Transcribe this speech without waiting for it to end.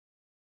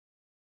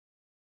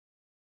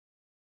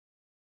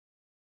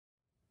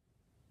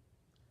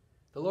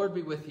The Lord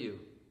be with you.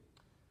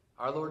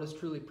 Our Lord is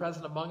truly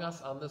present among us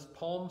on this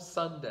Palm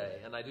Sunday,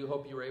 and I do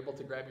hope you were able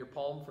to grab your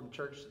palm from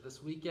church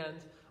this weekend,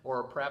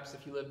 or perhaps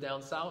if you live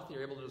down south,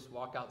 you're able to just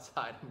walk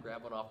outside and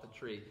grab one off the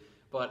tree.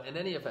 But in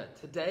any event,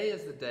 today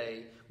is the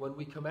day when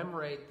we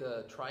commemorate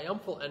the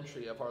triumphal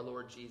entry of our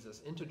Lord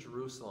Jesus into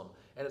Jerusalem,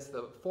 and it's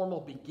the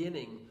formal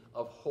beginning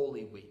of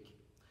Holy Week.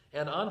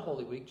 And on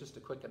Holy Week, just a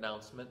quick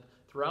announcement,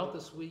 throughout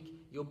this week,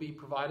 you'll be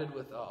provided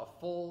with a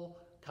full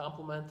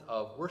complement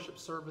of worship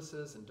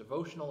services and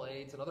devotional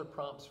aids and other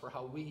prompts for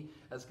how we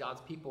as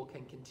God's people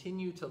can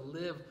continue to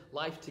live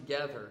life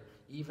together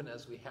even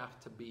as we have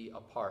to be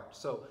apart.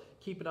 So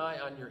keep an eye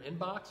on your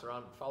inbox or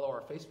follow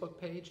our Facebook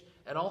page.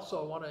 And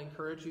also I want to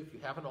encourage you, if you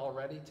haven't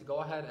already, to go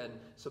ahead and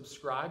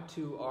subscribe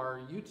to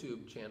our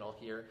YouTube channel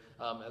here,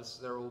 as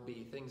there will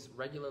be things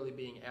regularly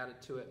being added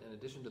to it. In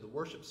addition to the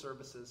worship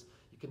services,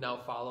 you can now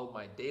follow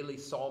my daily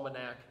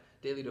psalmanac,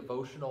 daily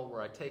devotional,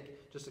 where I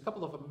take just a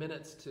couple of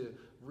minutes to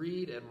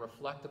read and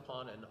reflect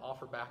upon and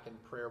offer back in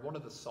prayer one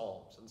of the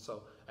Psalms. And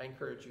so I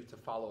encourage you to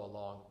follow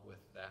along with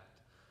that.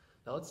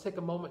 Now let's take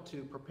a moment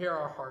to prepare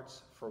our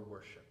hearts for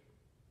worship.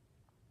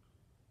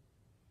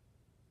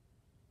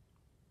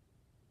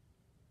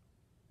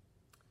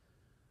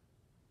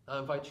 I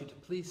invite you to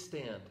please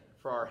stand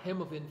for our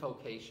hymn of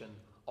invocation,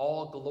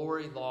 All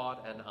Glory, Laud,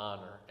 and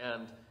Honor.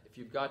 And if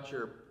you've got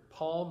your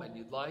palm and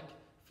you'd like,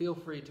 feel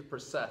free to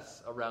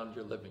process around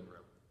your living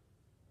room.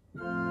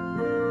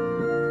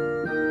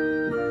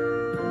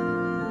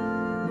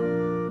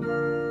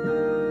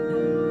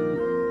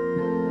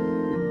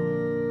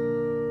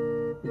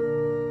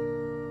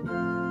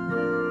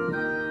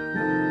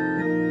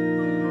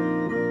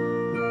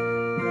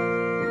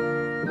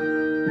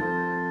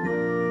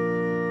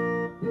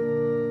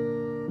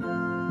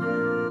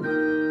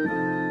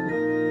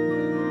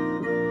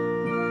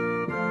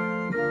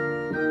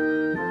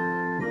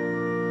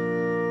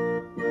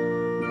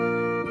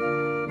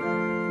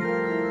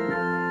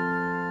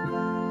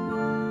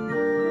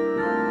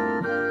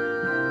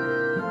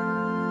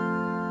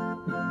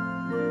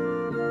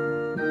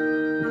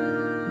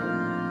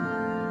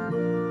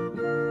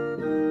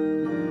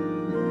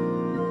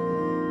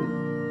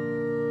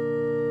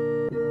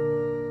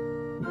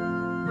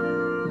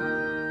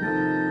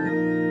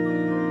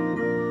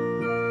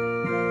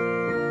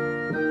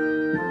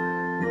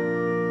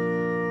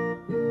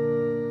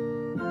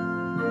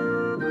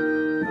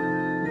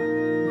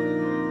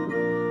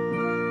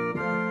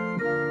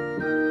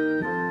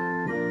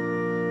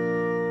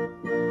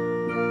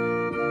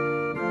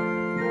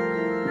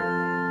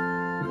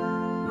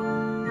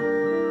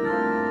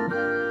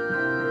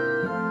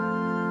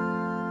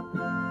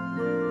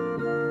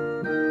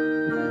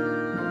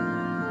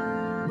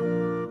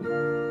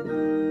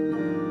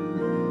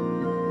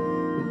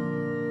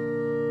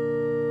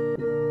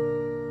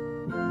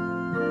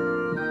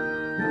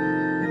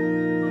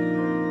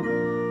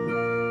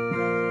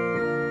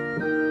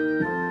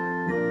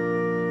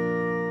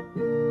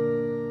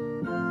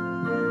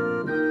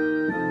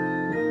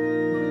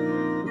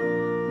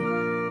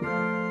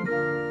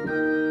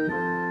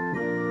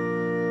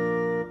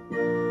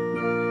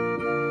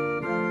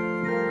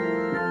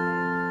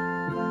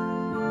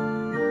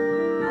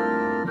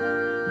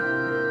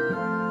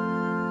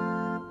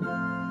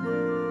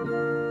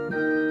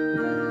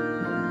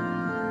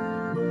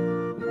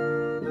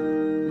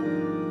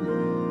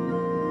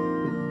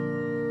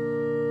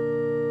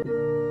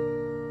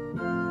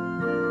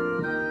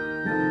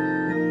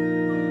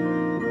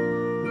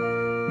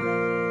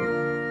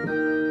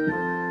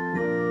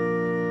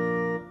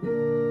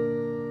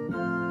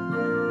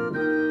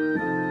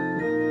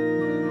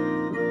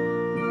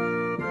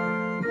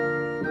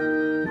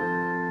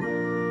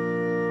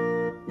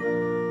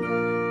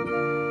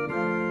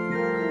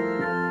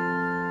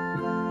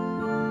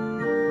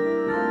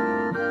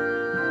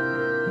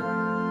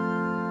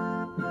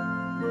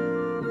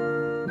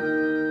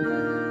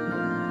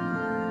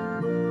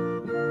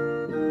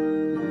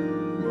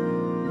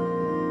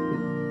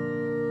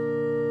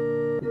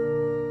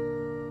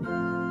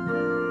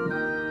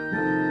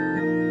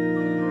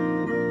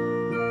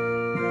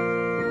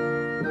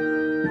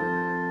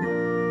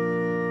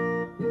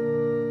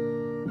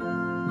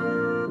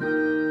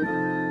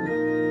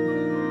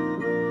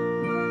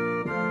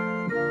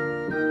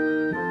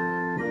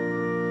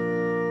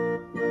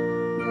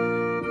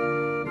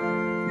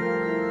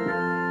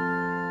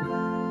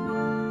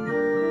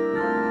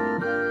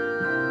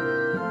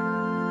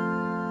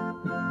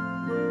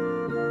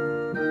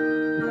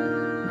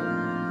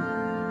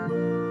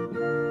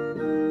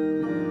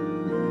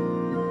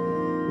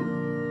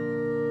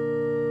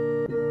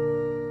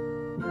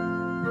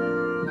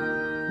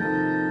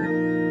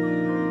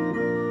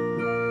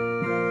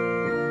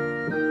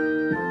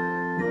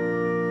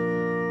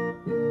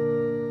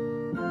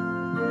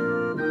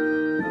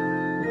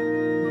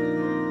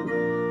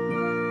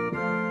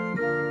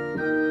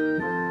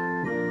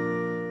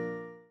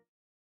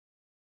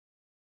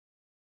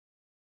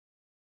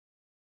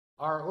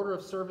 order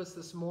of service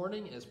this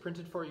morning is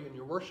printed for you in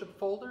your worship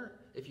folder.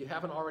 If you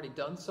haven't already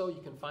done so, you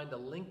can find a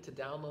link to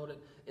download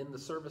it in the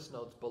service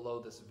notes below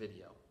this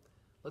video.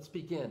 Let's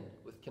begin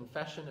with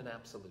confession and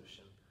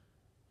absolution.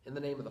 In the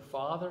name of the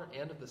Father,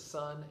 and of the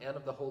Son, and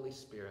of the Holy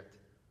Spirit.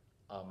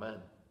 Amen.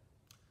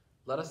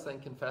 Let us then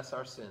confess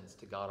our sins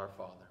to God our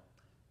Father.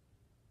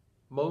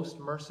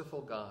 Most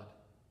merciful God,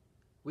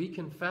 we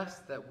confess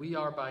that we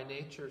are by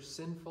nature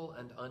sinful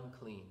and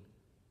unclean.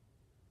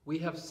 We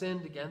have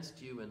sinned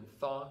against you in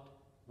thought,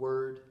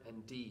 word,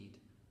 and deed,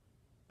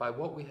 by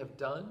what we have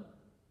done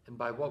and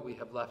by what we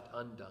have left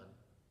undone.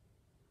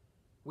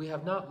 We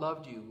have not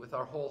loved you with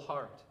our whole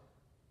heart.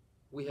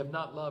 We have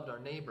not loved our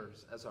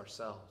neighbors as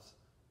ourselves.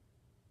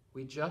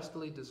 We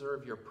justly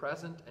deserve your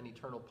present and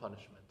eternal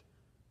punishment.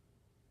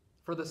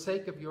 For the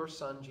sake of your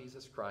Son,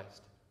 Jesus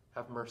Christ,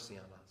 have mercy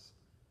on us.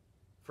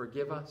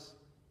 Forgive us,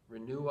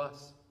 renew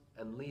us,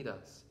 and lead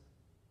us,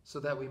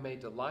 so that we may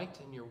delight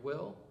in your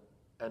will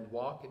and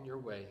walk in your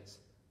ways,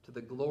 to the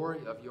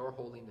glory of your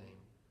holy name.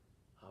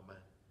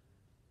 Amen.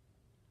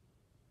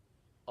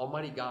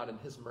 Almighty God, in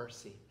his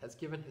mercy, has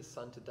given his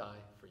Son to die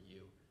for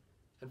you,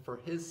 and for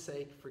his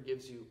sake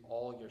forgives you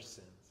all your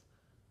sins.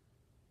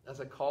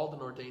 As a called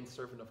and ordained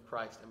servant of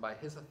Christ, and by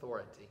his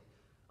authority,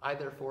 I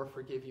therefore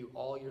forgive you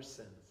all your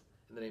sins,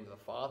 in the name of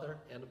the Father,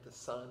 and of the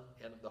Son,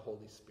 and of the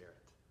Holy Spirit.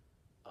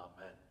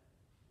 Amen.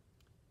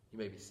 You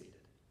may be seated.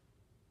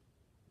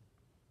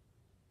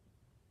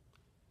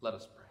 Let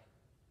us pray.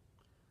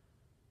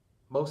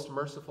 Most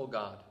merciful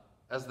God,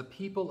 as the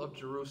people of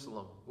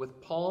Jerusalem, with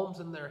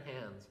palms in their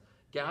hands,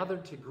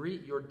 gathered to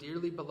greet your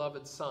dearly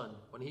beloved Son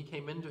when he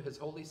came into his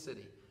holy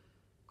city,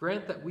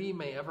 grant that we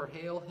may ever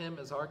hail him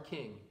as our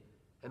King,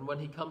 and when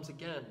he comes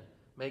again,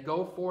 may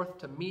go forth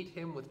to meet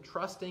him with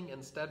trusting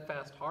and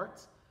steadfast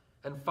hearts,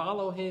 and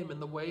follow him in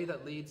the way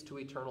that leads to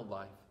eternal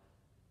life,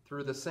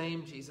 through the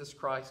same Jesus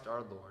Christ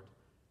our Lord,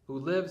 who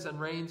lives and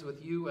reigns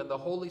with you and the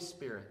Holy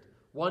Spirit,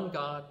 one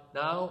God,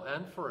 now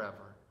and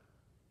forever.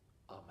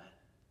 Amen.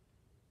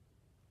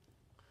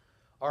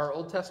 Our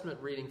Old Testament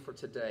reading for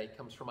today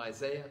comes from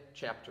Isaiah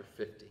chapter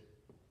 50.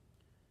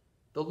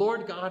 The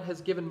Lord God has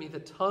given me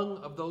the tongue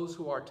of those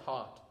who are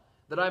taught,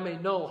 that I may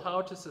know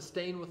how to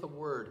sustain with a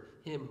word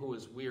him who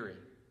is weary.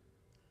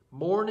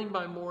 Morning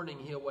by morning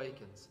he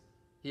awakens.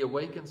 He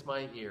awakens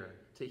my ear,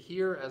 to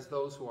hear as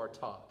those who are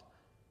taught.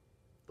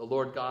 The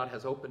Lord God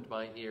has opened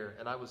my ear,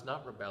 and I was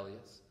not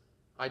rebellious.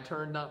 I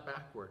turned not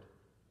backward.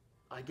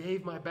 I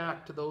gave my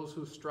back to those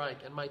who strike,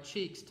 and my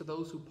cheeks to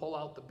those who pull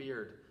out the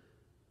beard.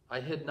 I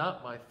hid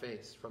not my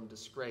face from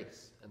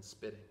disgrace and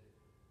spitting.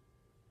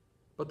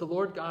 But the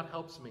Lord God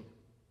helps me.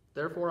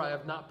 Therefore I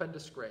have not been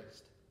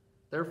disgraced.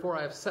 Therefore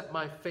I have set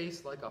my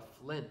face like a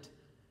flint,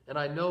 and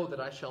I know that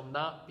I shall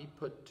not be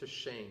put to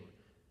shame.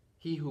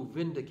 He who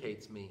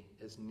vindicates me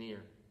is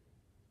near.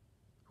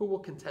 Who will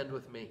contend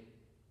with me?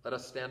 Let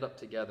us stand up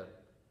together.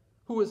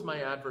 Who is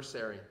my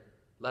adversary?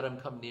 Let him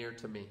come near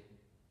to me.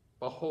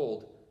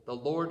 Behold, the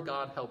Lord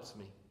God helps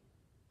me.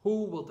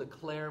 Who will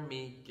declare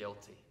me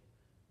guilty?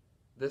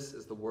 This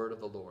is the word of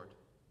the Lord.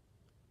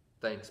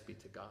 Thanks be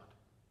to God.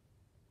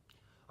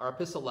 Our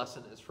epistle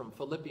lesson is from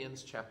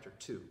Philippians chapter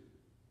 2.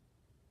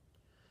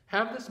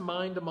 Have this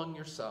mind among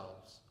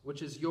yourselves,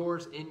 which is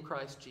yours in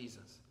Christ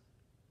Jesus,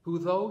 who,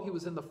 though he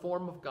was in the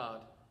form of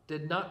God,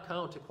 did not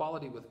count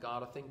equality with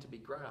God a thing to be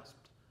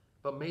grasped,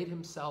 but made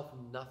himself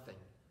nothing,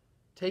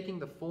 taking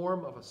the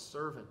form of a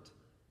servant,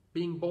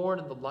 being born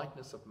in the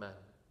likeness of men.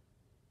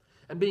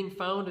 And being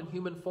found in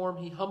human form,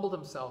 he humbled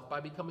himself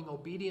by becoming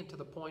obedient to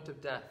the point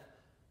of death,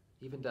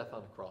 even death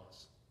on a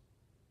cross.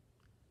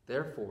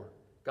 Therefore,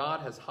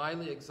 God has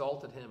highly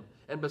exalted him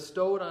and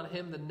bestowed on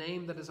him the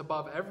name that is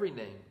above every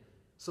name,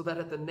 so that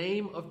at the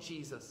name of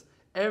Jesus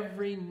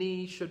every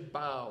knee should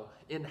bow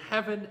in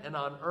heaven and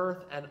on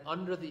earth and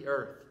under the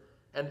earth,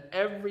 and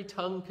every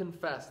tongue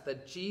confess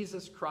that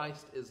Jesus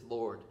Christ is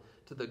Lord,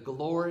 to the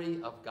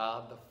glory of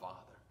God the Father.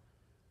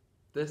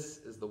 This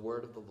is the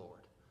word of the Lord.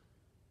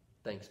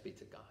 Thanks be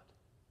to God.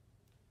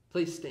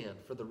 Please stand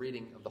for the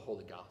reading of the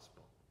Holy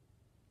Gospel.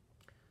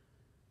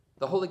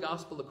 The Holy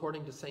Gospel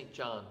according to St.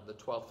 John, the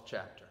 12th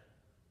chapter.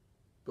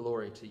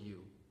 Glory to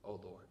you, O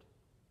Lord.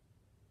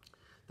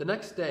 The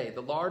next day,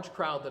 the large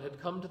crowd that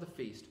had come to the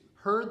feast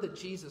heard that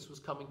Jesus was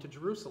coming to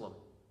Jerusalem.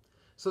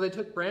 So they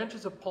took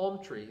branches of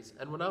palm trees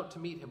and went out to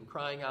meet him,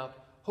 crying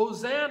out,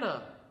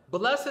 Hosanna!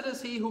 Blessed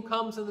is he who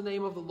comes in the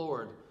name of the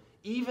Lord,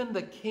 even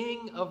the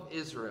King of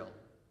Israel.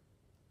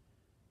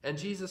 And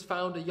Jesus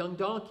found a young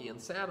donkey and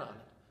sat on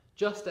it,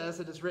 just as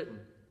it is written,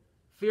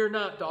 Fear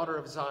not, daughter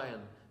of Zion.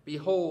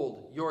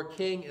 Behold, your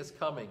king is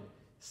coming,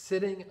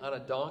 sitting on a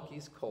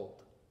donkey's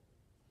colt.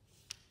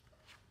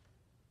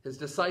 His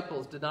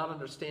disciples did not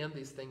understand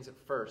these things at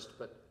first,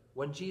 but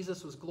when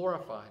Jesus was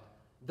glorified,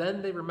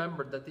 then they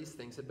remembered that these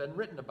things had been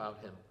written about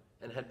him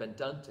and had been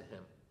done to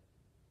him.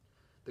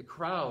 The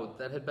crowd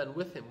that had been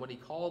with him when he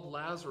called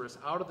Lazarus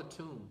out of the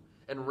tomb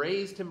and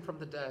raised him from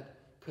the dead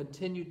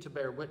continued to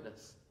bear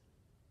witness.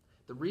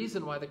 The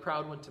reason why the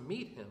crowd went to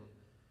meet him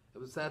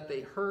was that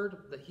they heard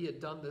that he had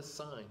done this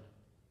sign.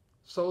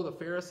 So the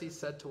Pharisees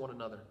said to one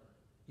another,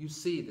 "You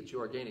see that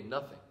you are gaining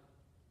nothing.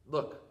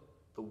 Look,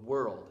 the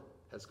world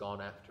has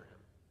gone after him."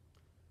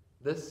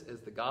 This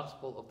is the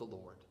gospel of the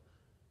Lord.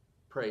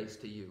 Praise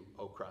to you,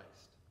 O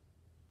Christ.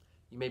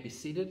 You may be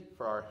seated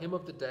for our hymn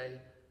of the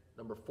day,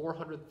 number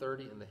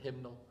 430 in the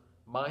hymnal,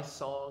 "My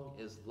Song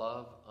is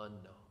Love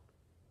Unknown."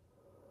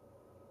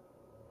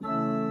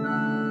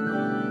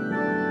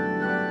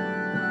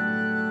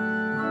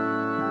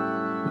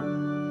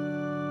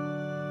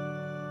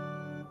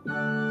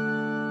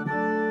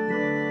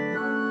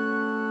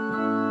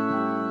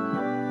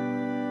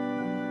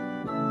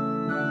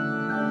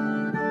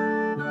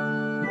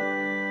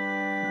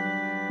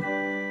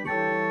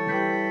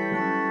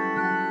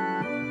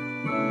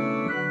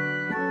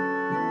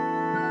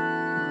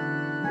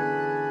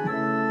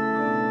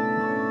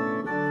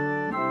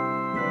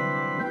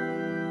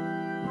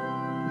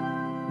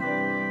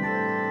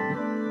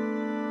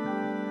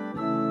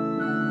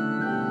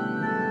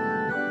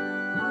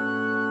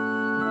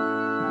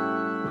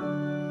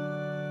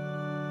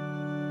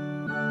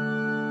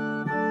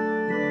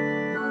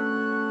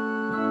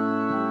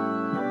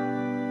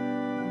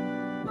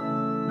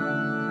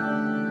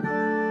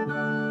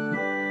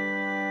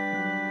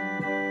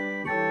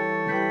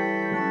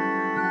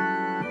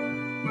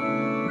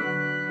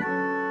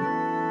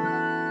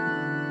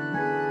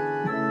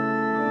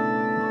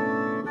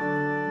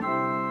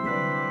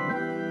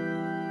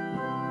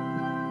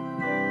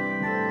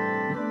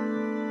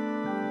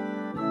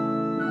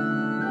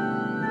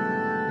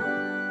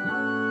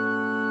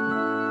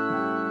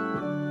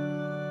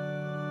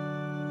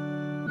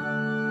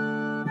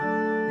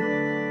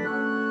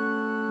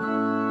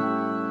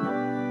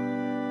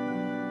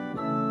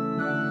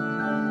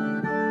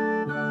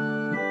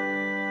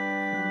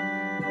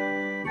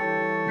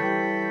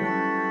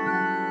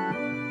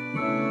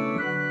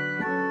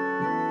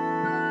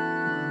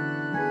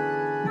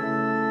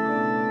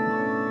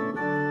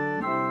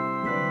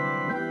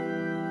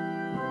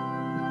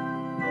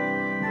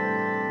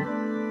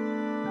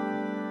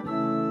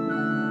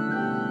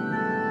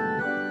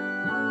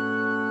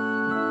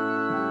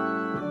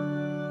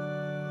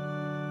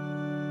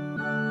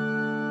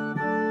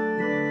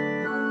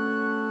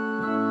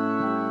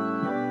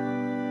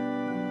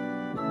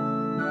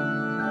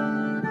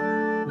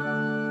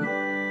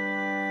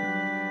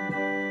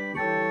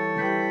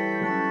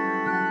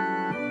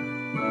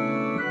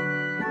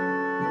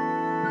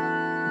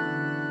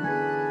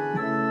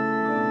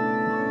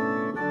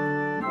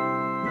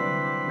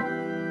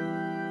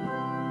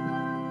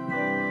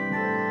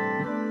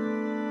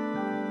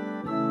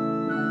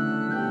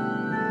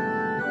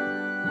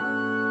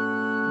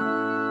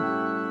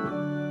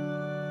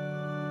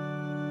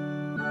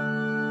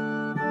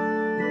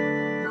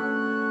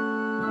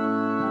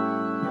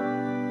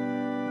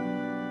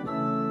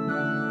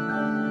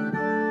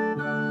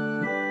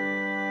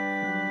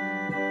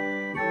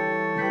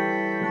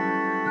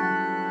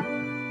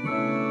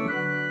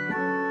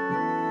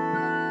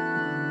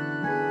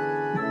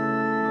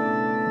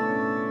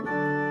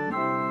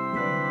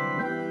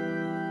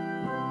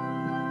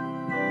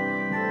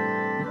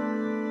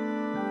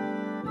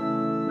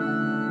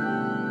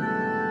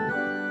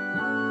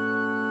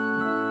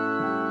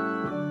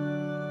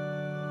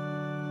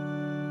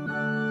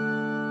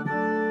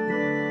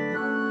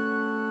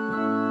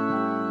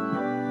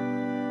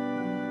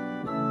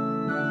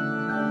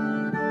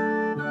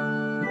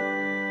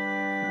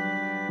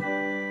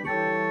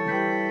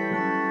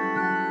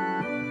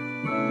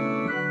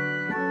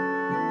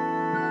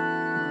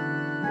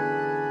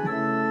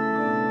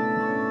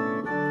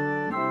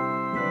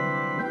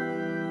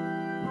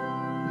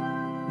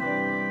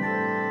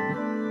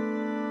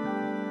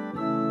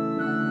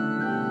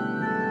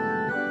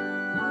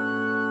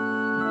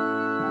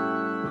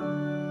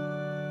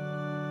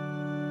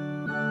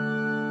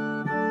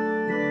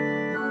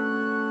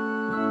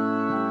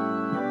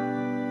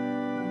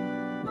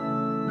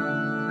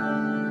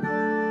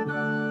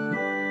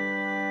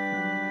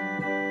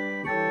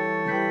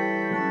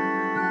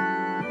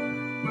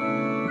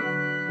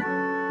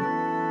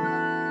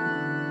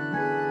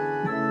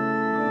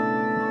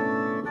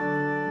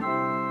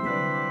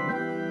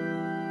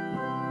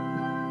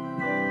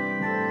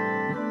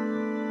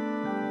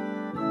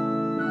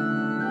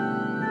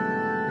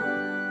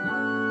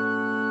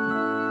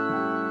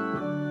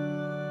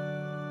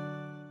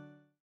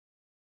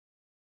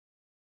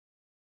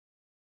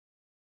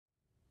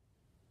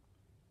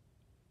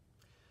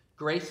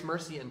 Grace,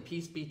 mercy, and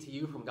peace be to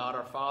you from God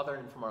our Father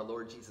and from our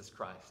Lord Jesus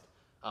Christ.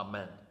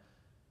 Amen.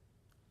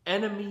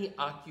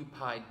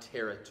 Enemy-occupied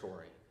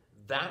territory.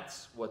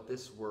 That's what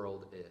this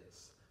world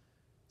is.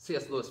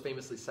 C.S. Lewis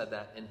famously said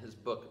that in his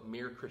book,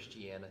 Mere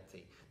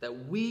Christianity,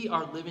 that we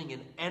are living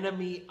in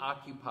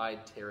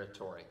enemy-occupied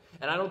territory.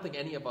 And I don't think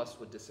any of us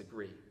would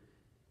disagree.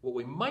 What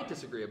we might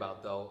disagree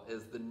about, though,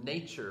 is the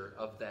nature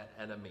of that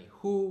enemy.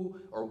 Who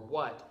or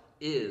what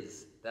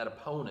is that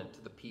opponent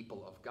to the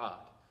people of God?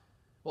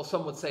 Well,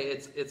 some would say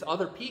it's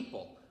other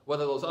people,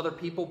 whether those other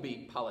people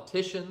be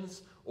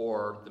politicians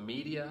or the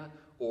media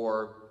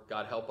or,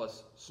 God help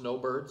us,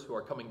 snowbirds who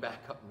are coming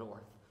back up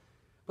north.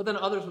 But then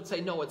others would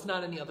say, no, it's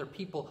not any other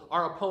people.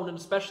 Our opponent,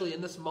 especially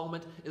in this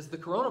moment, is the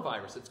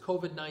coronavirus. It's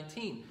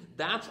COVID-19.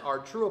 That's our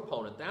true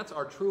opponent. That's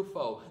our true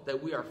foe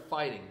that we are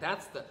fighting.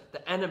 That's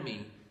the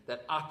enemy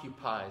that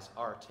occupies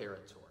our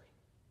territory.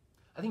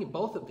 I think in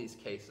both of these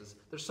cases,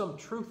 there's some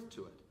truth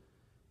to it.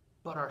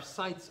 But our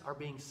sights are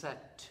being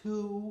set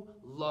too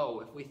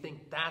low if we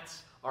think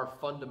that's our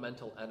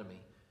fundamental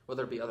enemy,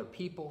 whether it be other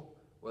people,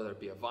 whether it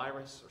be a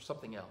virus or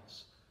something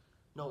else.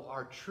 No,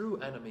 our true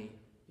enemy,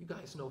 you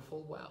guys know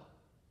full well.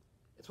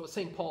 It's what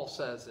St. Paul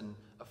says in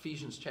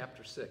Ephesians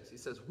chapter 6. He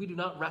says, we do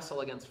not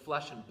wrestle against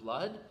flesh and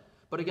blood,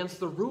 but against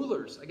the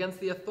rulers, against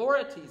the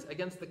authorities,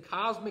 against the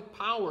cosmic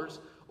powers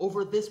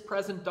over this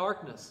present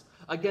darkness,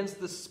 against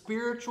the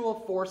spiritual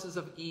forces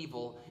of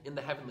evil in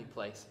the heavenly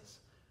places.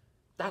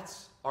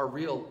 That's our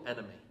real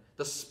enemy.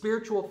 The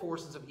spiritual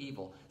forces of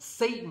evil,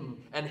 Satan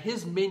and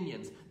his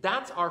minions.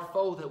 That's our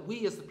foe that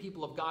we as the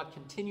people of God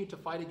continue to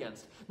fight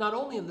against. Not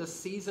only in this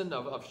season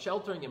of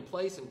sheltering in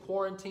place and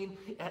quarantine,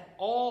 at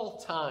all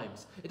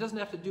times. It doesn't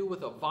have to do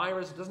with a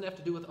virus. It doesn't have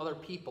to do with other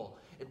people.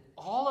 And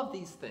all of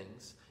these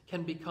things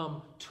can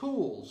become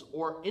tools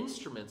or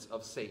instruments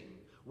of Satan,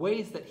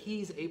 ways that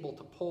he's able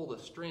to pull the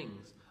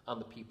strings on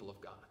the people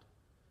of God.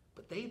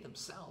 But they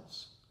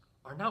themselves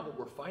are not what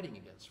we're fighting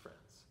against, friends.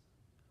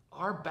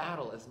 Our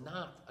battle is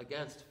not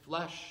against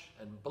flesh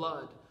and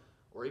blood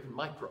or even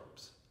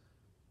microbes.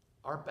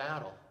 Our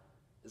battle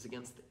is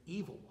against the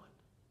evil one.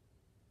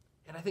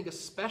 And I think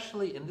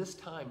especially in this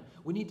time,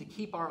 we need to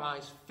keep our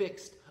eyes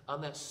fixed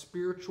on that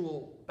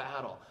spiritual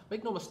battle.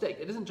 Make no mistake,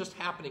 it isn't just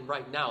happening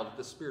right now that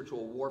the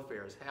spiritual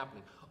warfare is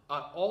happening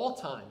at all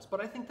times.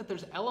 But I think that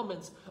there's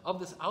elements of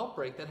this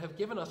outbreak that have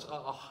given us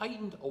a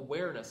heightened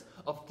awareness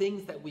of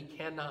things that we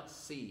cannot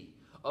see,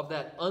 of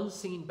that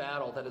unseen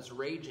battle that is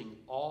raging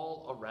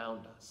all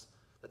around us,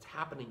 that's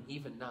happening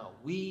even now.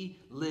 We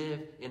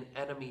live in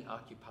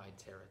enemy-occupied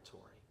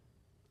territory.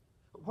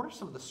 But what are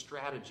some of the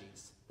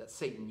strategies that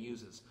Satan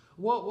uses?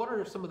 What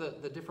are some of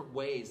the different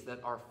ways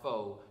that our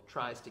foe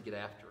tries to get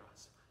after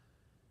us?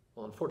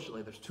 Well,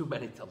 unfortunately, there's too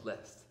many to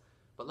list.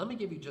 But let me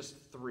give you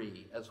just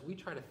three as we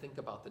try to think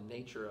about the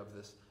nature of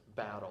this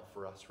battle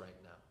for us right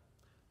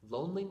now.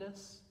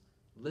 Loneliness,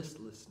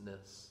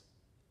 listlessness,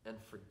 and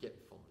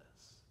forgetfulness.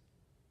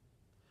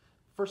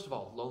 First of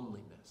all,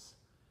 loneliness.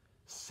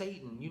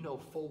 Satan, you know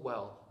full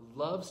well,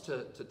 loves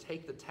to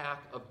take the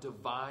tack of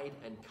divide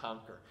and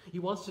conquer. He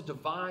wants to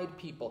divide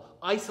people,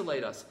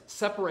 isolate us,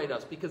 separate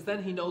us, because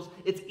then he knows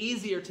it's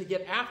easier to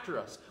get after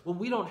us. When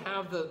we don't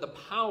have the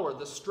power,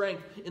 the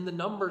strength in the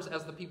numbers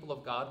as the people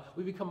of God,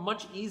 we become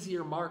much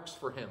easier marks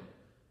for him.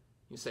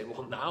 You say,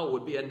 well, now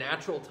would be a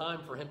natural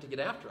time for him to get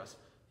after us.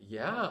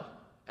 Yeah,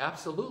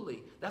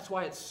 absolutely. That's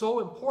why it's so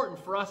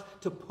important for us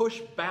to push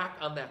back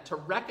on that, to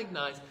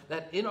recognize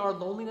that in our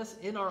loneliness,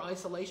 in our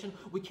isolation,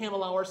 we can't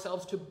allow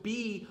ourselves to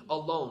be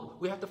alone.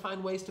 We have to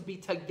find ways to be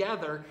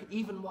together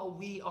even while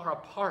we are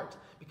apart.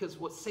 Because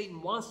what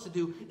Satan wants to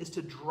do is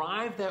to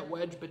drive that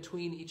wedge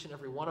between each and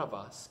every one of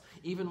us,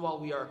 even while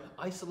we are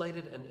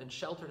isolated and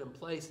sheltered in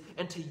place,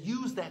 and to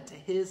use that to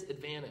his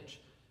advantage.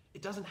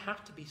 It doesn't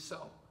have to be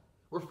so.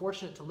 We're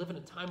fortunate to live in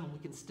a time when we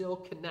can still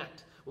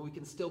connect, when we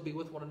can still be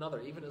with one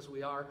another, even as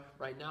we are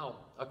right now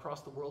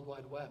across the World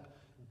Wide Web.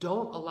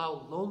 Don't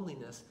allow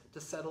loneliness to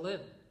settle in.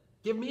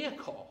 Give me a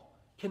call.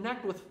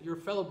 Connect with your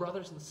fellow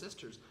brothers and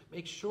sisters.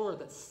 Make sure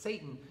that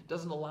Satan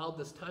doesn't allow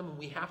this time when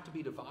we have to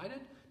be divided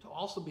to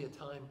also be a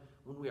time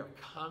when we are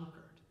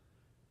conquered.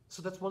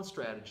 So that's one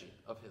strategy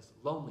of his,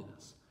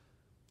 loneliness.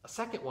 A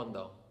second one,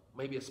 though,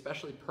 maybe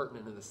especially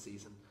pertinent in this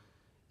season,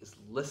 is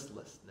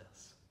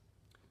listlessness.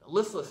 Now,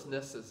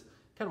 listlessness is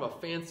kind of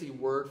a fancy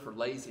word for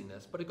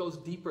laziness, but it goes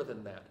deeper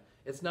than that.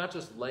 It's not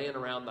just laying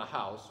around the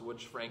house,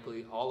 which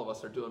frankly all of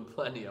us are doing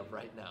plenty of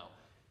right now.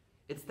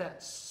 It's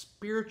that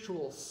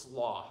spiritual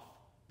sloth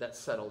that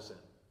settles in.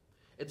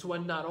 It's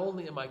when not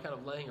only am I kind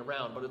of laying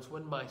around, but it's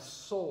when my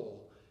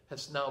soul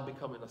has now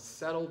become in a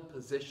settled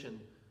position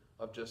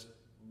of just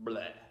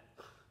bleh.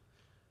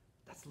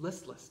 That's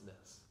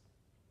listlessness.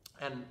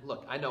 And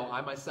look, I know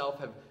I myself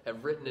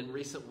have written in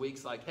recent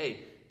weeks like,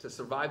 hey, to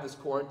survive this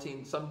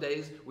quarantine, some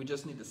days we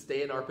just need to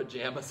stay in our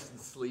pajamas and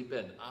sleep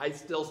in. I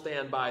still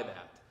stand by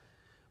that.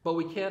 But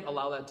we can't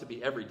allow that to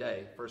be every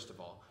day, first of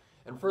all.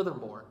 And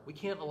furthermore, we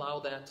can't allow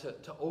that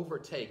to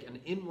overtake and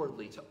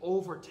inwardly to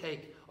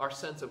overtake our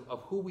sense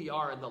of who we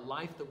are and the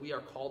life that we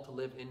are called to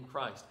live in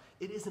Christ.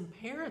 It is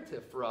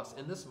imperative for us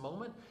in this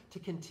moment to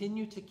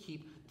continue to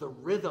keep the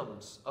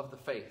rhythms of the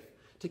faith,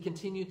 to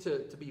continue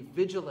to be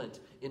vigilant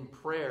in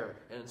prayer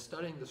and in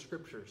studying the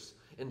scriptures,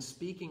 in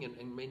speaking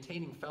and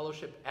maintaining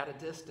fellowship at a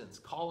distance,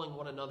 calling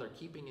one another,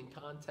 keeping in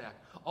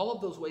contact. All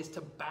of those ways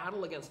to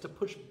battle against, to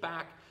push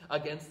back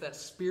against that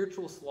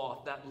spiritual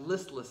sloth, that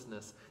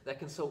listlessness that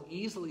can so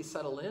easily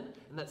settle in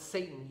and that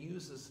Satan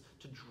uses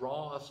to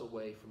draw us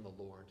away from the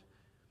Lord.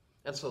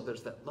 And so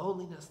there's that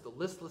loneliness, the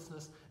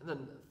listlessness, and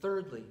then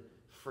thirdly,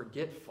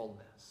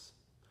 forgetfulness.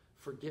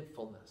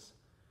 Forgetfulness.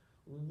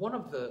 One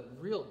of the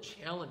real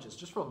challenges,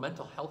 just from a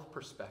mental health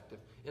perspective,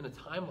 in a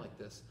time like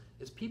this,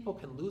 is people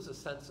can lose a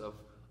sense of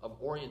of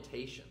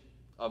orientation,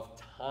 of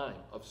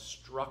time, of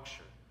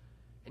structure.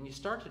 And you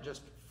start to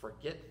just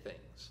forget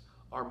things.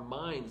 Our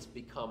minds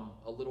become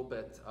a little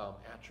bit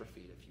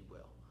atrophied, if you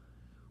will.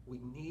 We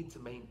need to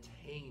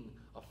maintain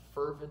a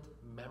fervent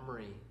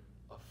memory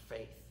of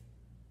faith.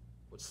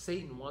 What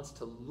Satan wants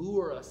to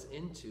lure us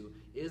into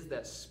is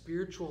that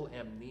spiritual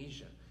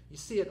amnesia. You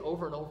see it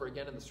over and over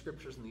again in the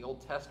scriptures in the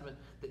Old Testament.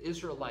 The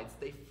Israelites,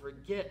 they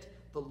forget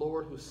the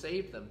Lord who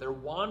saved them. They're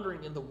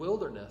wandering in the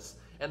wilderness,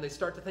 and they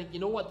start to think, you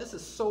know what, this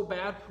is so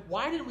bad.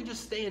 Why didn't we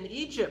just stay in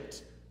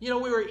Egypt? We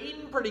were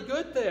eating pretty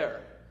good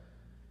there.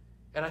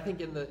 And I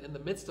think in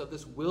the midst of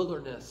this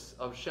wilderness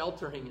of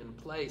sheltering in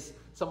place,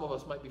 some of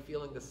us might be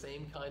feeling the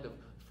same kind of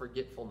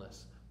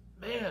forgetfulness.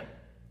 Man,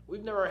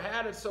 we've never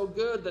had it so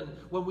good than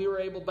when we were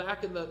able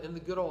back in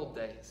the good old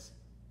days.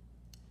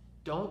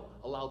 Don't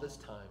allow this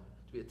time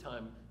to be a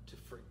time to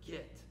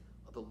forget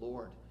of the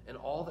Lord and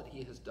all that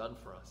he has done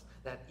for us.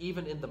 That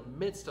even in the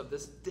midst of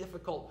this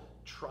difficult,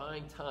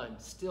 trying time,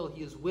 still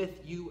he is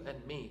with you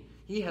and me.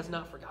 He has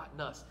not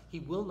forgotten us. He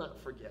will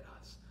not forget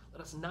us.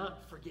 Let us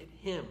not forget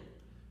him.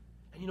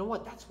 And you know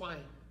what? That's why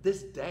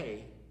this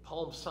day,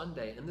 Palm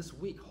Sunday, and this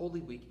week,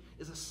 Holy Week,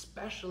 is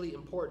especially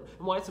important.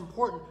 And why it's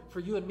important for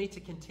you and me to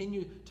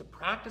continue to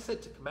practice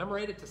it, to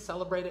commemorate it, to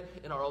celebrate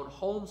it in our own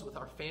homes with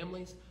our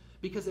families.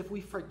 Because if we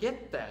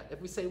forget that,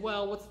 if we say,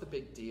 well, what's the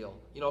big deal?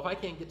 If I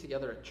can't get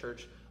together at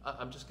church,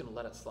 I'm just going to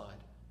let it slide.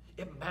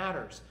 It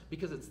matters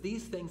because it's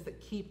these things that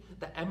keep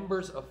the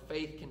embers of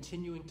faith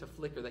continuing to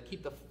flicker, that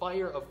keep the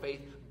fire of faith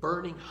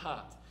burning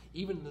hot,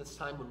 even in this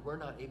time when we're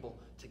not able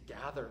to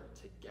gather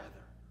together.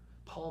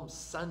 Palm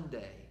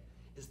Sunday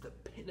is the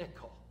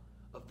pinnacle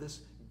of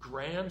this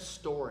grand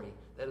story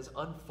that is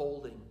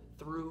unfolding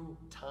through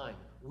time.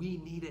 We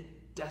need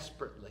it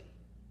desperately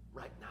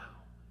right now.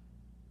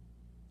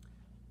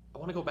 I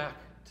want to go back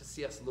to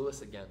C.S.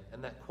 Lewis again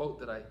and that quote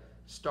that I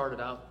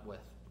started out with.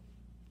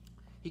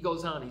 He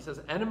goes on, he says,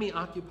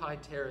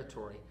 enemy-occupied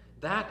territory,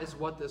 that is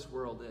what this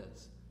world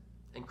is.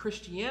 And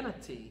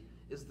Christianity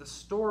is the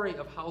story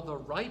of how the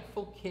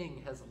rightful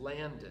king has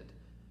landed.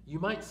 You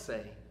might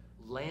say,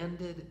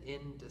 landed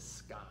in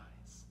disguise.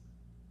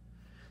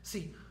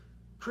 See,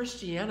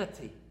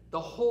 Christianity, the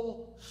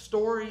whole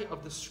story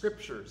of the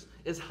scriptures,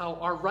 is how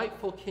our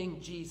rightful king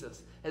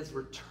Jesus is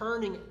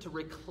returning to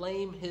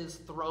reclaim his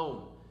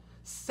throne.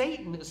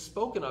 Satan is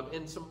spoken of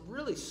in some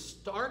really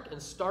stark and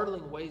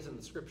startling ways in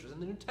the scriptures. In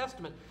the New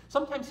Testament,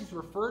 sometimes he's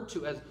referred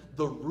to as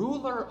the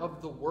ruler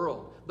of the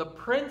world, the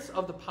prince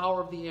of the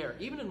power of the air,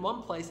 even in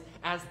one place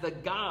as the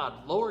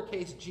God,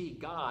 lowercase g,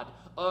 God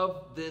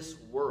of this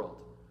world.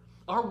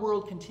 Our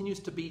world continues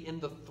to be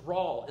in the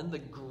thrall, in the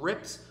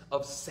grips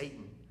of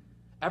Satan,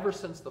 ever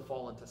since the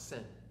fall into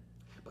sin.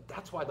 But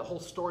that's why the whole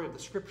story of the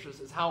scriptures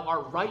is how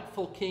our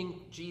rightful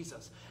king,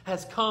 Jesus,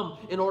 has come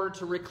in order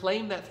to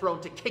reclaim that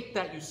throne, to kick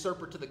that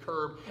usurper to the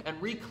curb, and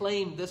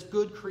reclaim this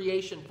good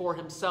creation for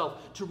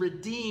himself, to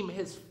redeem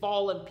his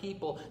fallen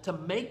people, to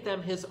make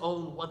them his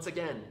own once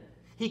again.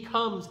 He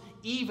comes,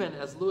 even,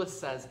 as Lewis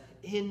says,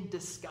 in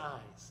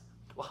disguise.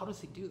 Well, how does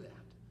he do that?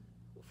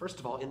 Well, first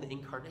of all, in the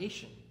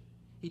incarnation.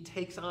 He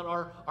takes on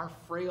our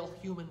frail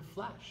human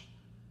flesh.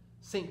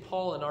 St.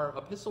 Paul in our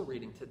epistle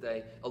reading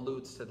today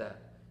alludes to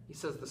that. He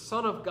says, the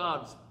Son of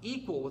God is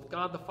equal with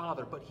God the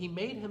Father, but he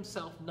made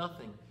himself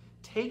nothing,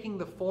 taking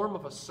the form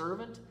of a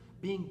servant,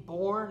 being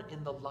born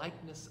in the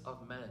likeness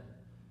of men.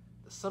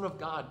 The Son of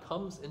God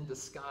comes in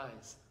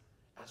disguise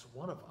as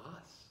one of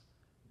us,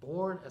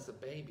 born as a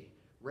baby,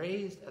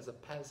 raised as a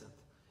peasant,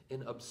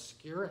 in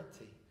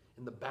obscurity,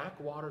 in the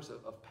backwaters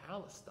of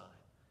Palestine.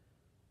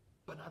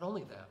 But not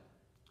only that.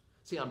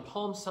 See, on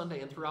Palm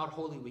Sunday and throughout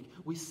Holy Week,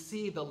 we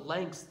see the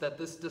lengths that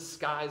this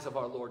disguise of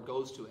our Lord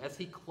goes to as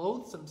he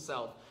cloaks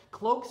himself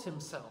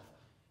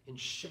in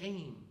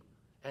shame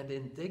and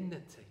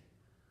indignity.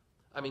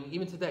 I mean,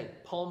 even today,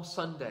 Palm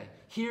Sunday,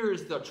 here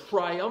is the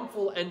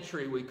triumphal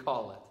entry, we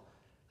call it.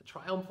 The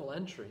triumphal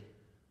entry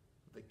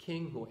of the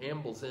king who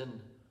ambles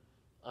in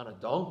on a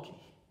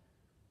donkey.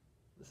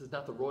 This is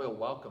not the royal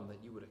welcome that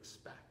you would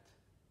expect.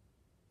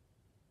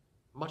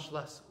 Much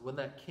less when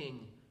that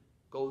king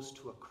goes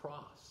to a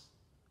cross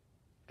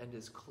and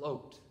is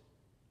cloaked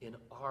in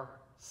our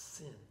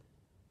sin.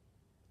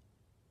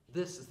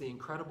 This is the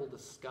incredible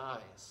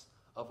disguise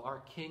of our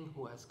King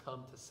who has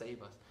come to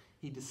save us.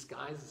 He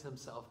disguises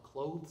himself,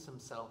 clothes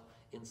himself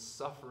in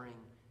suffering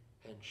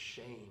and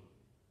shame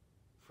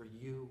for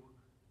you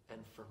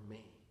and for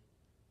me.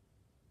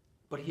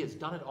 But he has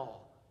done it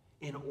all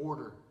in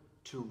order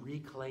to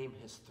reclaim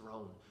his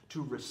throne,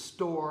 to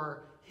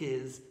restore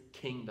his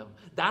kingdom.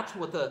 That's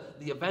what the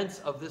events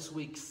of this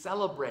week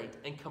celebrate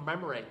and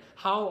commemorate,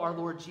 how our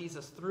Lord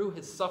Jesus, through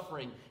his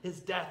suffering,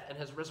 his death, and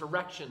his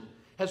resurrection,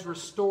 has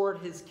restored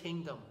his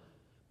kingdom.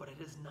 But it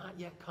has not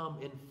yet come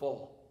in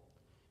full.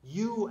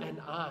 You and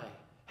I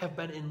have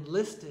been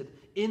enlisted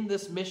in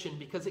this mission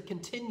because it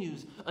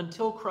continues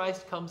until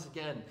Christ comes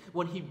again,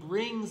 when he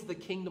brings the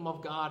kingdom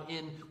of God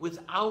in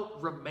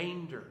without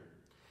remainder.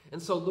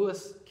 And so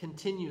Lewis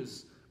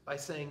continues by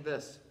saying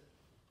this.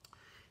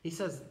 He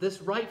says,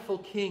 this rightful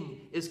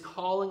king is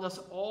calling us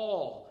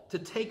all to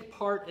take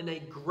part in a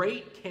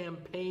great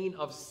campaign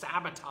of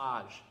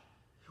sabotage.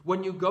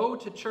 When you go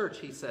to church,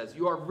 he says,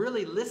 you are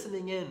really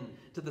listening in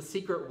to the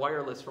secret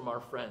wireless from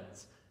our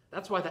friends.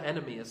 That's why the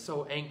enemy is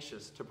so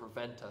anxious to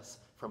prevent us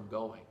from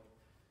going.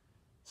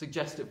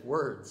 Suggestive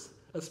words,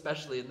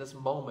 especially in this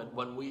moment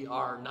when we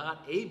are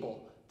not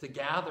able to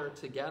gather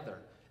together.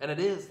 And it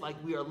is like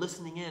we are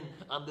listening in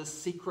on this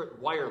secret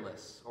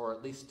wireless, or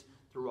at least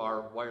through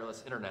our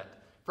wireless internet.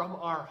 From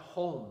our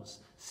homes,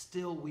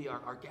 still we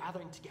are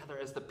gathering together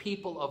as the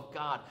people of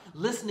God,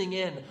 listening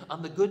in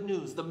on the good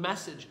news, the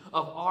message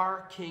of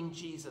our King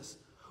Jesus,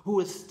 who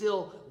is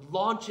still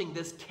launching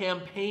this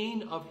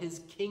campaign of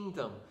his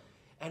kingdom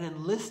and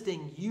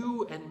enlisting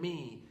you and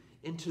me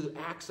into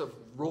acts of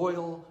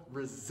royal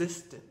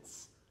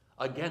resistance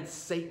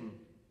against Satan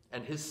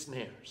and his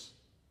snares.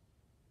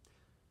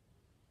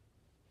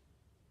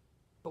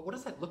 But what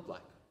does that look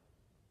like?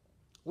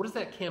 What does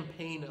that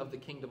campaign of the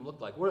kingdom look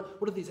like? What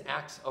are these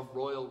acts of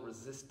royal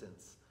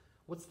resistance?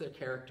 What's their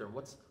character?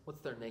 What's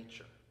their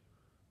nature?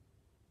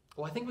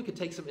 Well, I think we could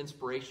take some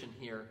inspiration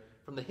here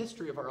from the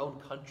history of our own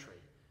country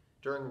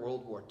during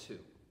World War II.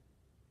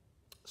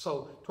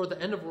 So, toward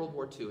the end of World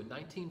War II, in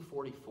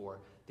 1944,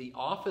 the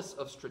Office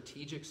of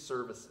Strategic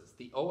Services,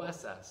 the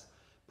OSS,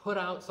 put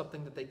out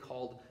something that they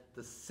called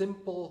the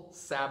Simple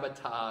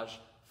Sabotage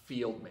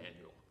Field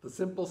Manual. The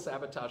Simple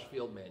Sabotage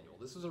Field Manual.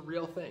 This was a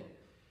real thing.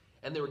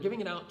 And they were giving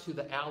it out to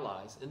the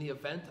Allies in the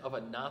event of a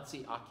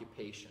Nazi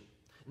occupation.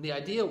 And the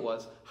idea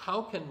was,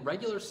 how can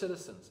regular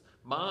citizens,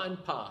 ma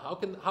and pa,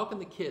 how can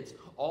the kids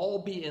all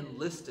be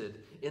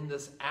enlisted in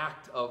this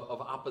act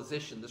of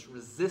opposition, this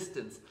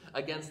resistance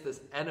against this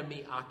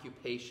enemy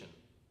occupation?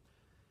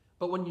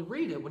 But when you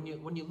read it, when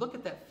you look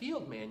at that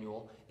field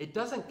manual, it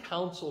doesn't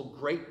counsel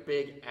great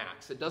big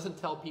acts. It doesn't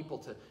tell people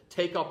to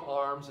take up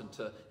arms and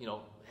to,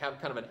 have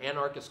kind of an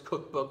anarchist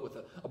cookbook with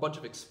a bunch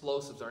of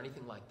explosives or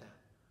anything like that.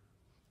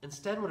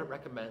 Instead, what it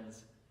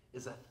recommends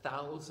is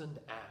 1,000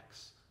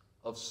 acts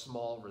of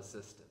small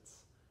resistance.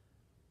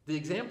 The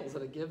examples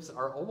that it gives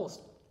are almost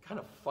kind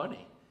of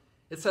funny.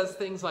 It says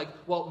things like,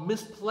 well,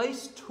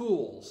 misplace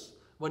tools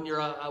when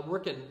you're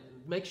working.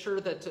 Make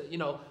sure that,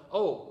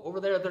 over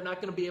there they're not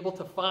going to be able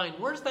to find.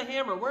 Where's the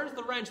hammer? Where's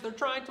the wrench? They're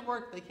trying to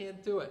work. They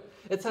can't do it.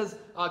 It says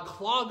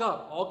clog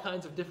up all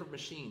kinds of different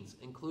machines,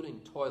 including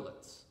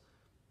toilets.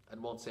 I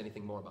won't say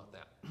anything more about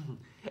that.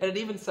 And it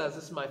even says,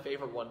 this is my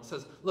favorite one, it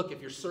says, look, if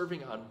you're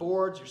serving on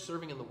boards, you're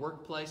serving in the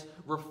workplace,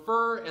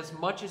 refer as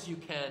much as you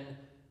can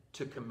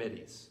to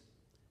committees.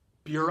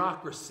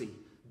 Bureaucracy,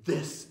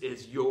 this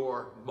is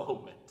your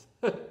moment.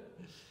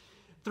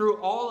 Through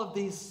all of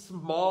these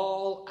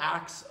small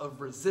acts of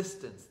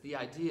resistance, the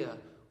idea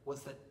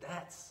was that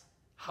that's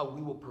how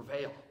we will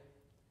prevail.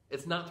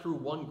 It's not through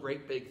one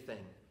great big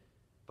thing,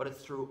 but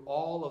it's through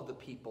all of the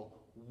people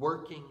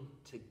working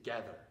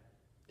together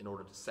in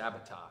order to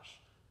sabotage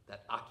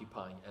that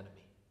occupying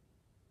enemy.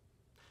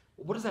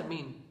 What does that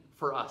mean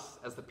for us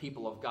as the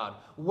people of God?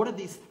 What do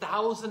these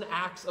 1,000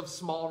 acts of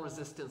small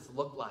resistance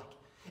look like?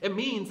 It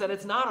means that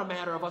it's not a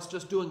matter of us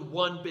just doing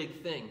one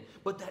big thing,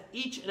 but that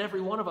each and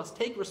every one of us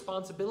take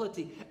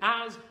responsibility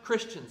as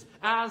Christians,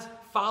 as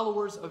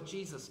followers of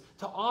Jesus,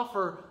 to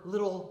offer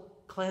little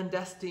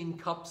clandestine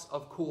cups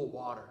of cool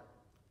water,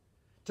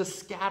 to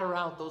scatter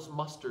out those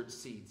mustard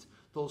seeds,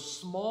 those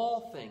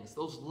small things,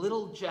 those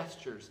little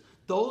gestures.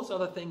 Those are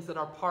the things that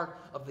are part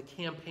of the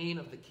campaign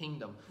of the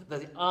kingdom,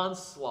 the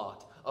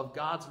onslaught of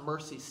God's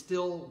mercy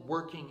still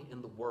working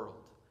in the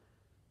world.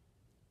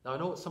 Now, I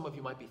know what some of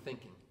you might be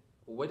thinking.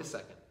 Well, wait a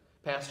second.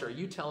 Pastor, are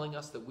you telling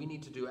us that we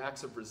need to do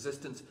acts of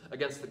resistance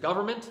against the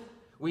government?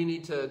 We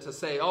need to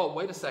say, oh,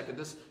 wait a second,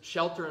 this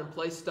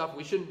shelter-in-place stuff,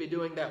 we shouldn't be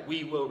doing that.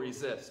 We will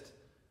resist.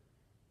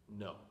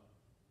 No.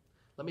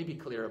 Let me be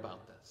clear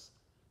about this.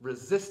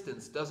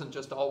 Resistance doesn't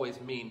just always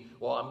mean,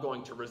 well, I'm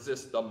going to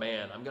resist the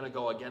man. I'm going to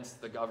go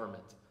against the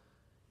government.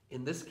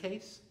 In this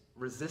case,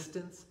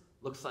 resistance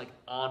looks like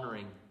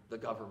honoring the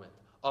government,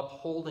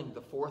 upholding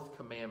the fourth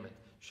commandment,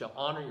 shall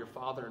honor your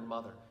father and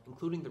mother,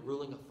 including the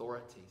ruling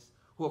authorities,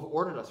 who have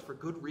ordered us for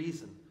good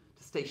reason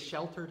to stay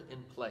sheltered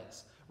in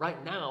place.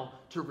 Right now,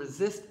 to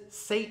resist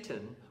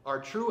Satan, our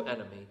true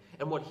enemy,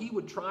 and what he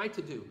would try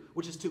to do,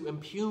 which is to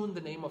impugn the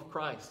name of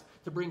Christ,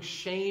 to bring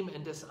shame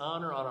and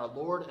dishonor on our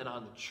Lord and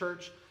on the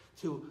church.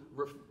 To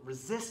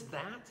resist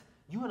that,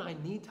 you and I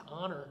need to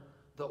honor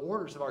the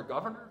orders of our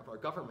governor, of our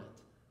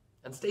government,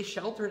 and stay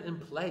sheltered in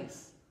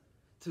place,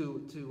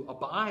 to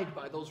abide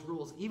by those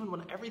rules, even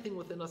when everything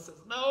within us says,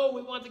 no,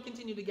 we want to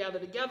continue to gather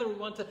together, we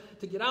want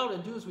to get out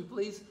and do as we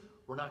please.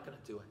 We're not going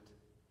to do it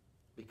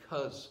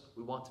because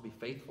we want to be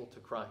faithful to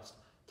Christ,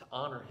 to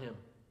honor him.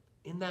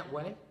 In that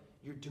way,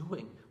 you're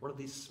doing one of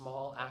these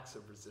small acts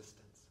of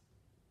resistance.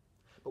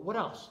 But what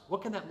else?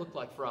 What can that look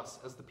like for us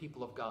as the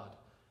people of God?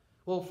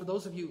 Well, for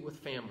those of you with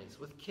families,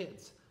 with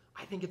kids,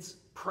 I think it's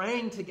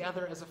praying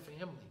together as a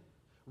family,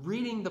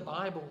 reading the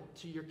Bible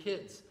to your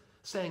kids,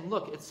 saying,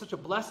 look, it's such a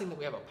blessing that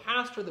we have a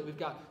pastor, that we've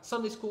got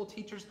Sunday school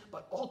teachers,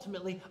 but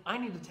ultimately I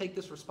need to take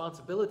this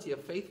responsibility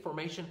of faith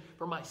formation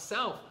for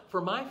myself,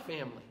 for my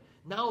family.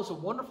 Now is a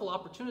wonderful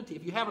opportunity,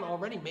 if you haven't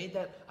already made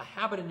that a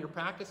habit in your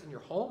practice, in your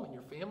home, in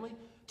your family,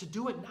 to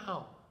do it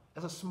now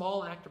as a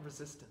small act of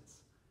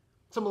resistance.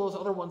 Some of those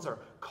other ones are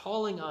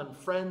calling on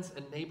friends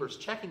and neighbors,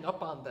 checking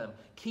up on them,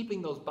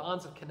 keeping those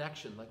bonds of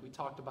connection like we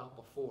talked about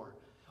before.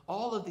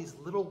 All of these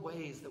little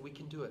ways that we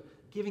can do it,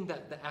 giving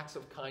the acts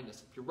of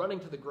kindness. If you're running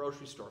to the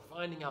grocery store,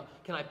 finding out,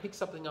 can I pick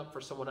something up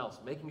for someone else?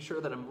 Making sure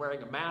that I'm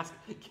wearing a mask,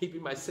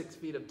 keeping my 6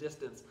 feet of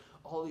distance.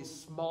 All these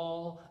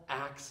small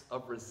acts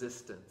of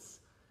resistance.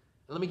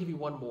 And let me give you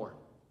one more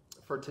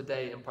for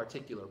today in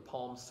particular,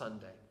 Palm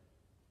Sunday.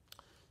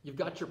 You've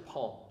got your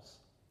palms.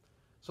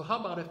 So how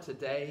about if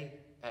today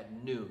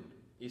at noon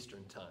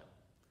Eastern time,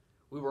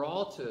 we were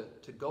all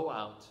to go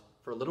out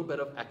for a little bit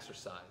of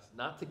exercise,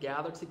 not to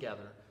gather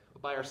together,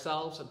 but by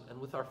ourselves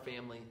and with our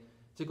family,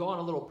 to go on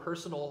a little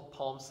personal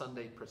Palm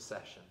Sunday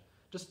procession,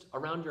 just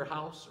around your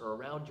house or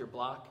around your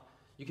block.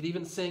 You could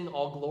even sing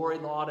All Glory,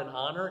 Laud, and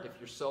Honor if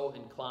you're so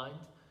inclined.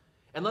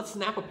 And let's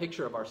snap a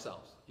picture of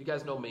ourselves. You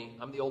guys know me,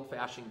 I'm the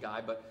old-fashioned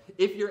guy, but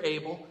if you're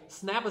able,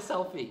 snap a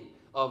selfie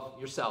of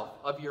yourself,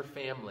 of your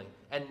family,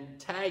 and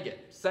tag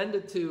it. Send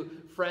it to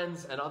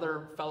friends and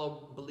other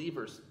fellow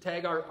believers.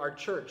 Tag our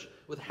church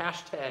with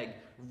hashtag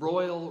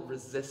Royal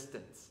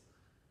Resistance.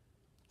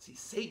 See,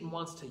 Satan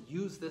wants to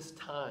use this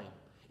time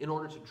in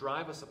order to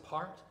drive us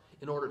apart,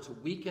 in order to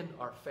weaken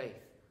our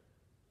faith.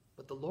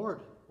 But the Lord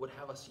would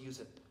have us use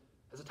it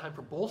as a time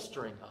for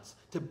bolstering us,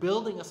 to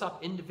building us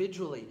up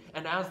individually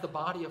and as the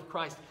body of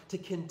Christ, to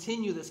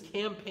continue this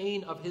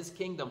campaign of his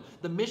kingdom,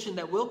 the mission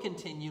that will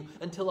continue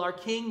until our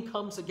King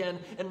comes again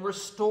and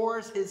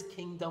restores his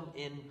kingdom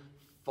in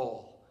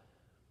full.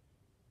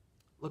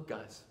 Look,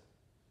 guys,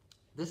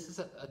 this is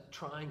a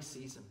trying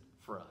season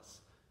for us.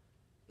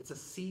 It's a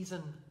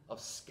season of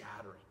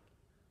scattering.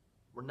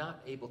 We're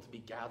not able to be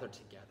gathered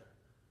together.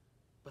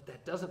 But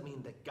that doesn't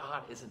mean that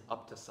God isn't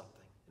up to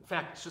something. In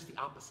fact, it's just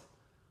the opposite.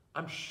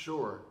 I'm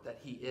sure that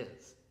he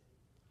is.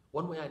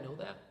 One way I know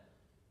that,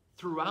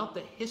 throughout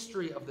the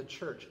history of the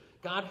church,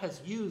 God has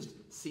used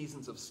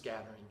seasons of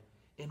scattering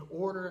in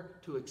order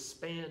to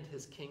expand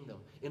his kingdom,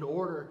 in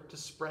order to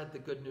spread the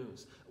good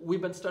news.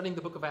 We've been studying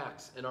the book of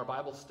Acts in our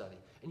Bible study,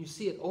 and you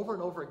see it over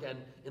and over again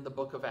in the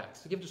book of Acts.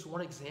 To give just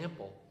one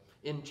example,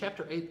 in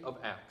chapter 8 of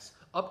Acts,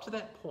 up to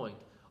that point,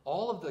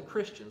 all of the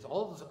Christians,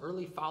 all of those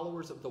early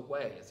followers of the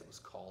way, as it was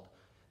called,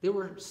 they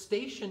were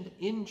stationed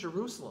in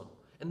Jerusalem.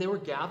 And they were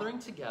gathering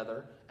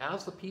together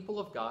as the people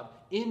of God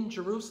in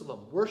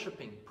Jerusalem,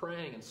 worshiping,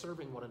 praying, and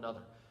serving one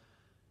another.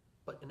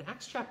 But in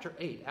Acts chapter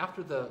 8,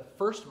 after the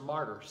first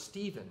martyr,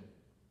 Stephen,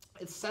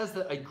 it says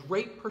that a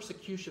great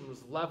persecution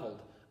was leveled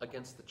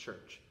against the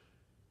church.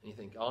 And you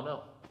think, oh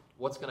no,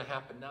 what's going to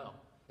happen now?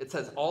 It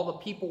says all the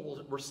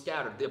people were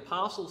scattered. The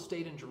apostles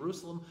stayed in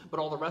Jerusalem, but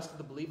all the rest of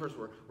the believers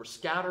were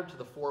scattered to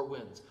the four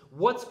winds.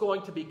 What's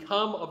going to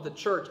become of the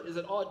church? Is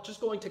it all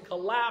just going to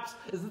collapse?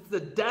 Is this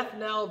the death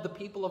knell of the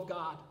people of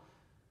God?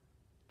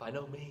 By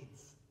no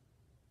means.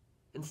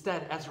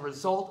 Instead, as a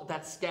result of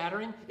that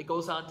scattering, it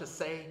goes on to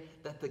say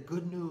that the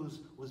good news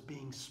was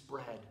being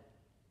spread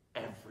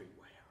everywhere.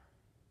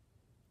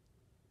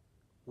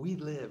 We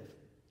live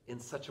in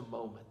such a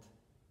moment.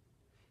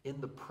 In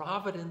the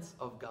providence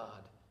of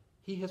God,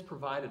 he has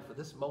provided for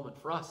this moment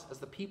for us as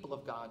the people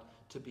of God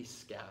to be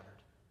scattered.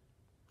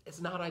 It's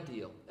not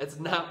ideal. It's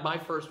not my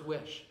first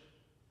wish.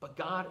 But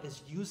God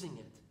is using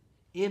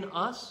it in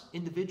us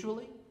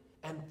individually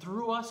and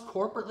through us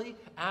corporately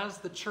as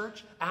the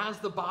church, as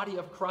the body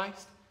of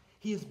Christ.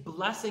 He is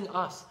blessing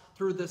us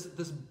through this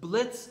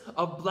blitz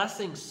of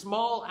blessing,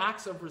 small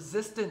acts of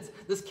resistance,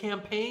 this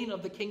campaign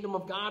of the kingdom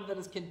of God that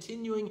is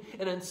continuing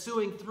and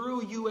ensuing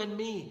through you and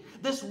me.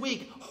 This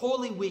week,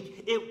 Holy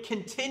Week, it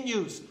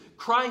continues.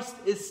 Christ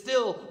is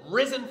still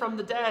risen from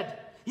the dead.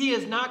 He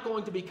is not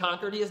going to be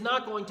conquered. He is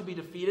not going to be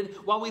defeated.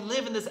 While we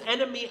live in this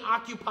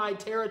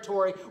enemy-occupied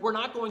territory, we're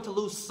not going to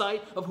lose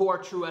sight of who our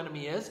true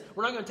enemy is.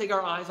 We're not going to take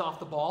our eyes off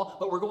the ball,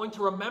 but we're going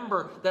to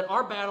remember that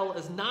our battle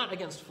is not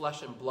against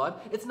flesh and blood.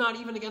 It's not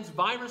even against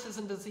viruses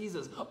and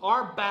diseases.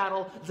 Our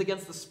battle is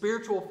against the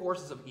spiritual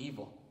forces of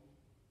evil.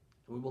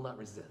 And we will not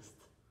resist.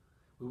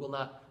 We will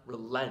not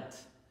relent.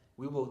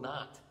 We will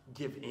not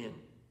give in.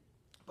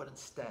 But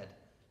instead,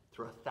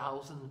 through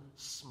 1,000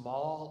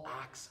 small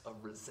acts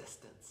of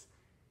resistance,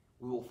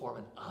 we will form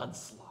an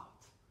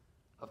onslaught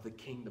of the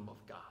kingdom of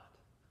God.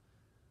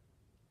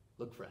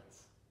 Look,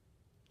 friends,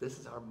 this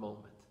is our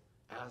moment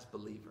as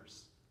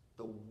believers,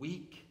 the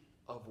week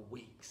of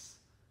weeks.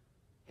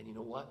 And you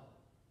know what?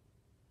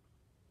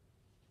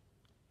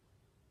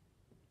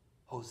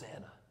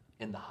 Hosanna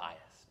in the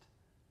highest.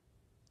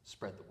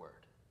 Spread the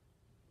word.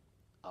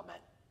 Amen.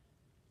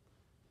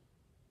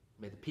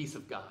 May the peace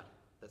of God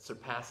that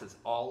surpasses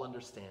all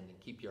understanding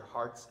keep your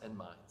hearts and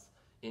minds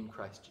in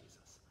Christ Jesus.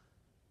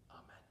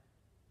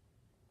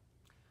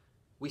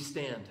 We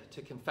stand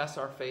to confess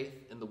our faith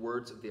in the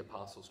words of the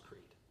Apostles' Creed.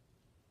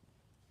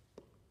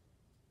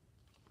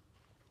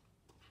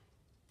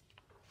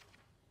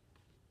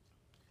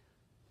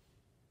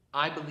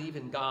 I believe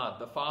in God,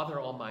 the Father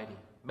Almighty,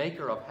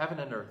 maker of heaven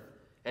and earth,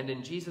 and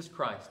in Jesus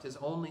Christ, his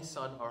only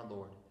Son, our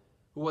Lord,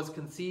 who was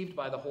conceived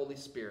by the Holy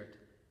Spirit,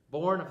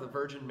 born of the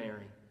Virgin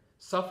Mary,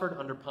 suffered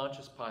under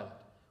Pontius Pilate,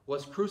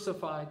 was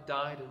crucified,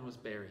 died, and was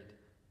buried.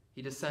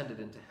 He descended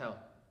into hell.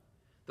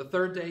 The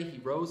third day he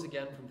rose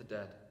again from the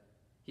dead.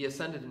 He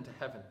ascended into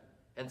heaven,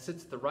 and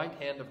sits at the right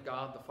hand of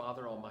God, the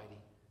Father Almighty.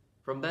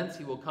 From thence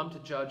he will come to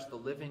judge the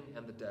living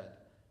and the dead.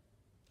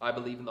 I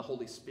believe in the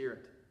Holy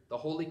Spirit, the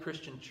holy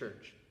Christian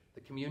church,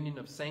 the communion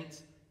of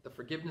saints, the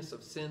forgiveness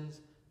of sins,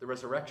 the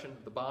resurrection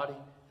of the body,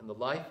 and the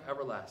life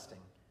everlasting.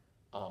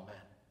 Amen.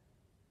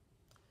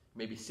 You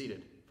may be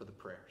seated for the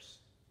prayers.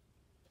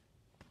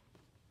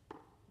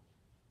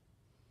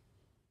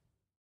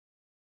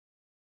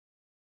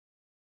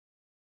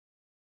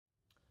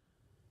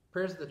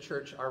 Prayers of the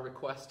church are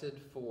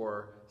requested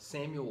for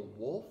Samuel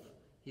Wolfe.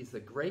 He's the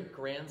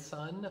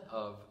great-grandson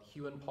of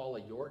Hugh and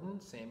Paula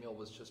Yorton. Samuel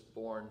was just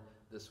born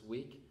this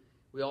week.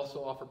 We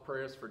also offer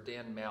prayers for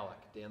Dan Malik.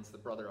 Dan's the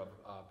brother of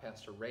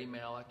Pastor Ray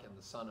Malik and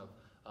the son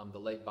of the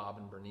late Bob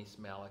and Bernice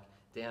Malik.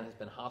 Dan has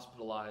been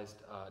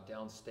hospitalized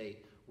downstate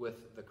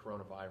with the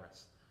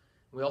coronavirus.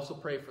 We also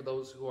pray for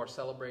those who are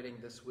celebrating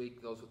this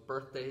week, those with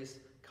birthdays: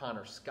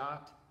 Connor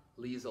Scott,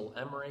 Liesl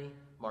Emery,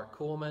 Mark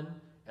Kuhlman,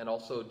 and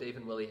also Dave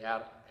and Willie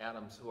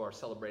Adams, who are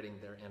celebrating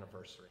their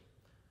anniversary.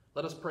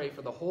 Let us pray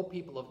for the whole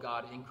people of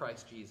God in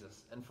Christ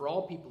Jesus, and for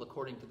all people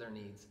according to their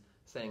needs,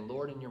 saying,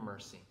 Lord, in your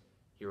mercy,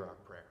 hear our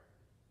prayer.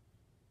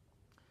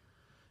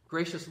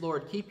 Gracious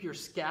Lord, keep your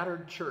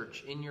scattered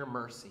church in your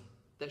mercy,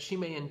 that she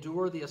may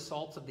endure the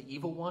assaults of the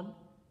evil one,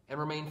 and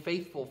remain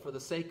faithful for the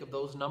sake of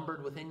those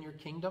numbered within your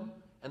kingdom,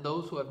 and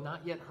those who have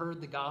not yet heard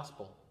the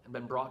gospel and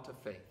been brought to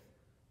faith.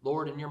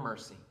 Lord, in your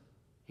mercy,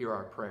 hear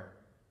our prayer.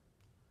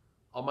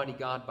 Almighty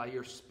God, by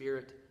your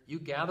Spirit, you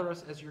gather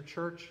us as your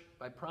church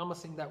by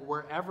promising that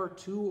wherever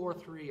 2 or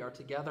 3 are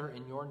together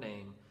in your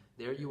name,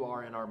 there you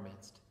are in our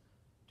midst.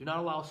 Do not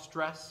allow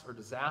stress or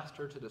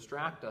disaster to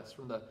distract us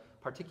from the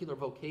particular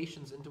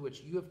vocations into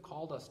which you have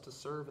called us to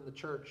serve in the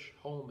church,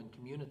 home, and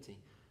community.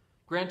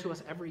 Grant to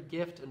us every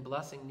gift and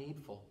blessing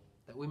needful,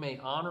 that we may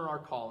honor our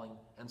calling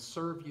and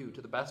serve you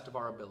to the best of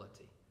our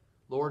ability.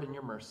 Lord, in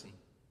your mercy,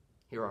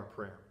 hear our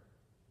prayer.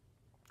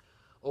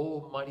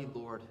 O mighty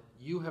Lord,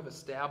 you have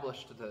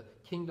established the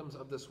kingdoms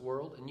of this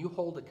world, and you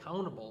hold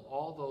accountable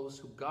all those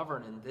who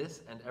govern in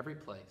this and every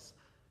place.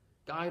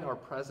 Guide our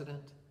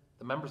president,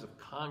 the members of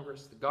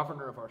Congress, the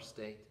governor of our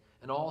state,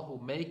 and all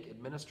who make,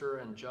 administer,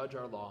 and judge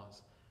our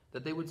laws,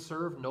 that they would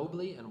serve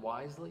nobly and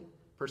wisely,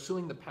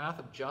 pursuing the path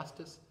of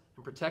justice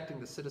and protecting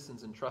the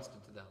citizens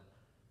entrusted to them.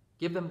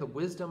 Give them the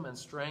wisdom and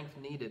strength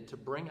needed to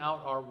bring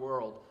our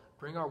world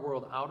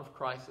out of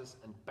crisis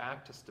and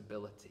back to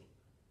stability.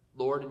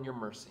 Lord, in your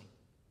mercy,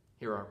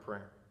 hear our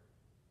prayer.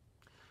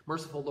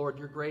 Merciful Lord,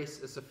 your grace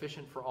is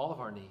sufficient for all of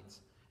our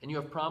needs, and you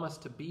have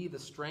promised to be the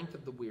strength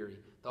of the weary,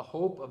 the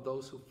hope of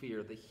those who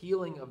fear, the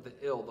healing of the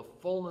ill, the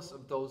fullness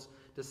of those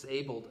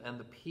disabled, and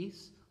the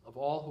peace of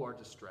all who are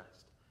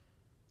distressed.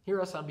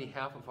 Hear us on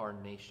behalf of our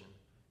nation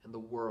and the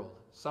world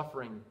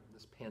suffering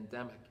this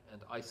pandemic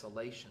and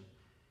isolation.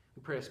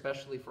 We pray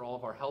especially for all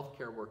of our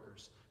healthcare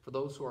workers, for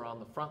those who are on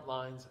the front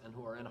lines and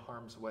who are in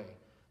harm's way,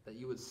 that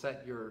you would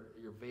set your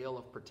veil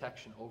of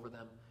protection over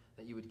them,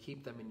 that you would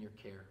keep them in your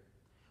care.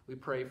 We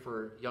pray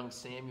for young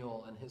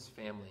Samuel and his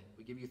family.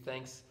 We give you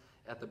thanks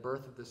at the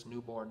birth of this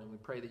newborn, and we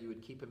pray that you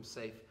would keep him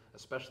safe,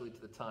 especially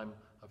to the time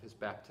of his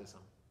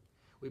baptism.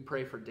 We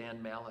pray for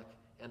Dan Malik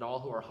and all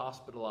who are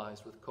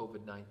hospitalized with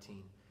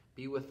COVID-19.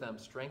 Be with them,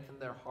 strengthen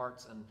their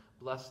hearts, and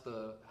bless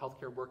the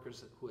healthcare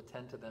workers who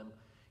attend to them.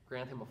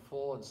 Grant him a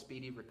full and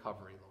speedy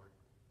recovery, Lord.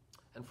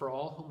 And for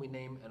all whom we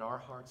name in our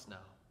hearts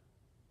now,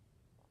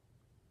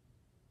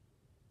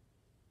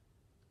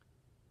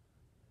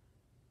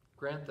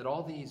 grant that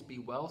all these be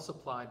well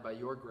supplied by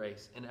your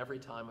grace in every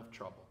time of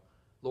trouble.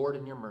 Lord,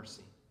 in your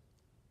mercy,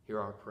 hear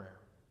our prayer.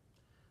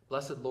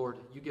 Blessed Lord,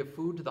 you give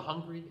food to the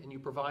hungry, and you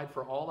provide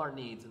for all our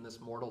needs in this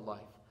mortal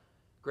life.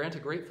 Grant a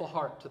grateful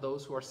heart to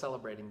those who are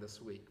celebrating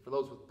this week, for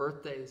those with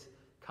birthdays,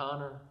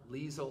 Connor,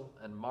 Liesl,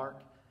 and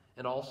Mark,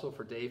 and also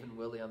for Dave and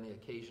Willie on the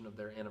occasion of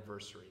their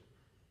anniversary.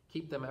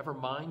 Keep them ever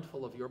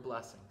mindful of your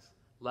blessings,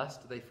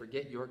 lest they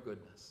forget your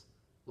goodness.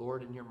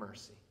 Lord, in your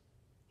mercy,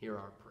 hear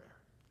our prayer.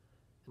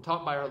 And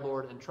taught by our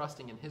Lord and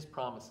trusting in his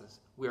promises,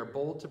 we are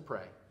bold to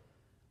pray,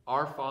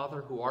 Our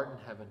Father, who art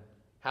in heaven,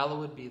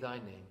 hallowed be thy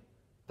name.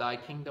 Thy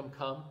kingdom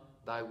come,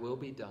 thy will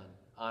be done,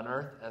 on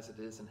earth as it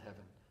is in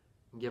heaven.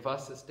 And give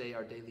us this day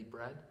our daily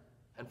bread,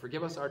 and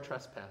forgive us our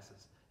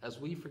trespasses, as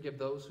we forgive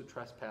those who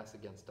trespass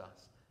against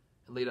us.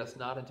 And lead us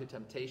not into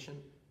temptation,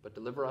 but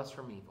deliver us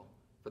from evil.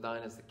 For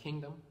thine is the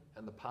kingdom,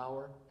 and the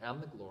power,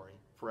 and the glory,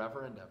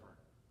 forever and ever.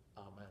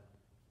 Amen.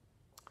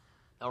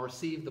 Now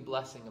receive the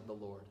blessing of the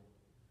Lord.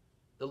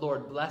 The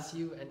Lord bless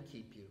you and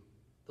keep you.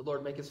 The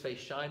Lord make his face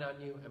shine on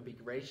you and be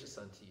gracious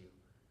unto you.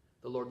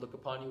 The Lord look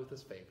upon you with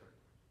his favor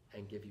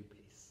and give you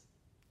peace.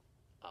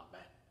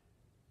 Amen.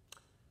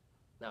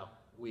 Now,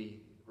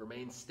 we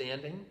remain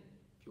standing,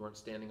 if you weren't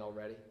standing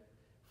already,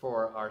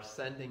 for our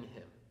sending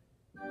hymn.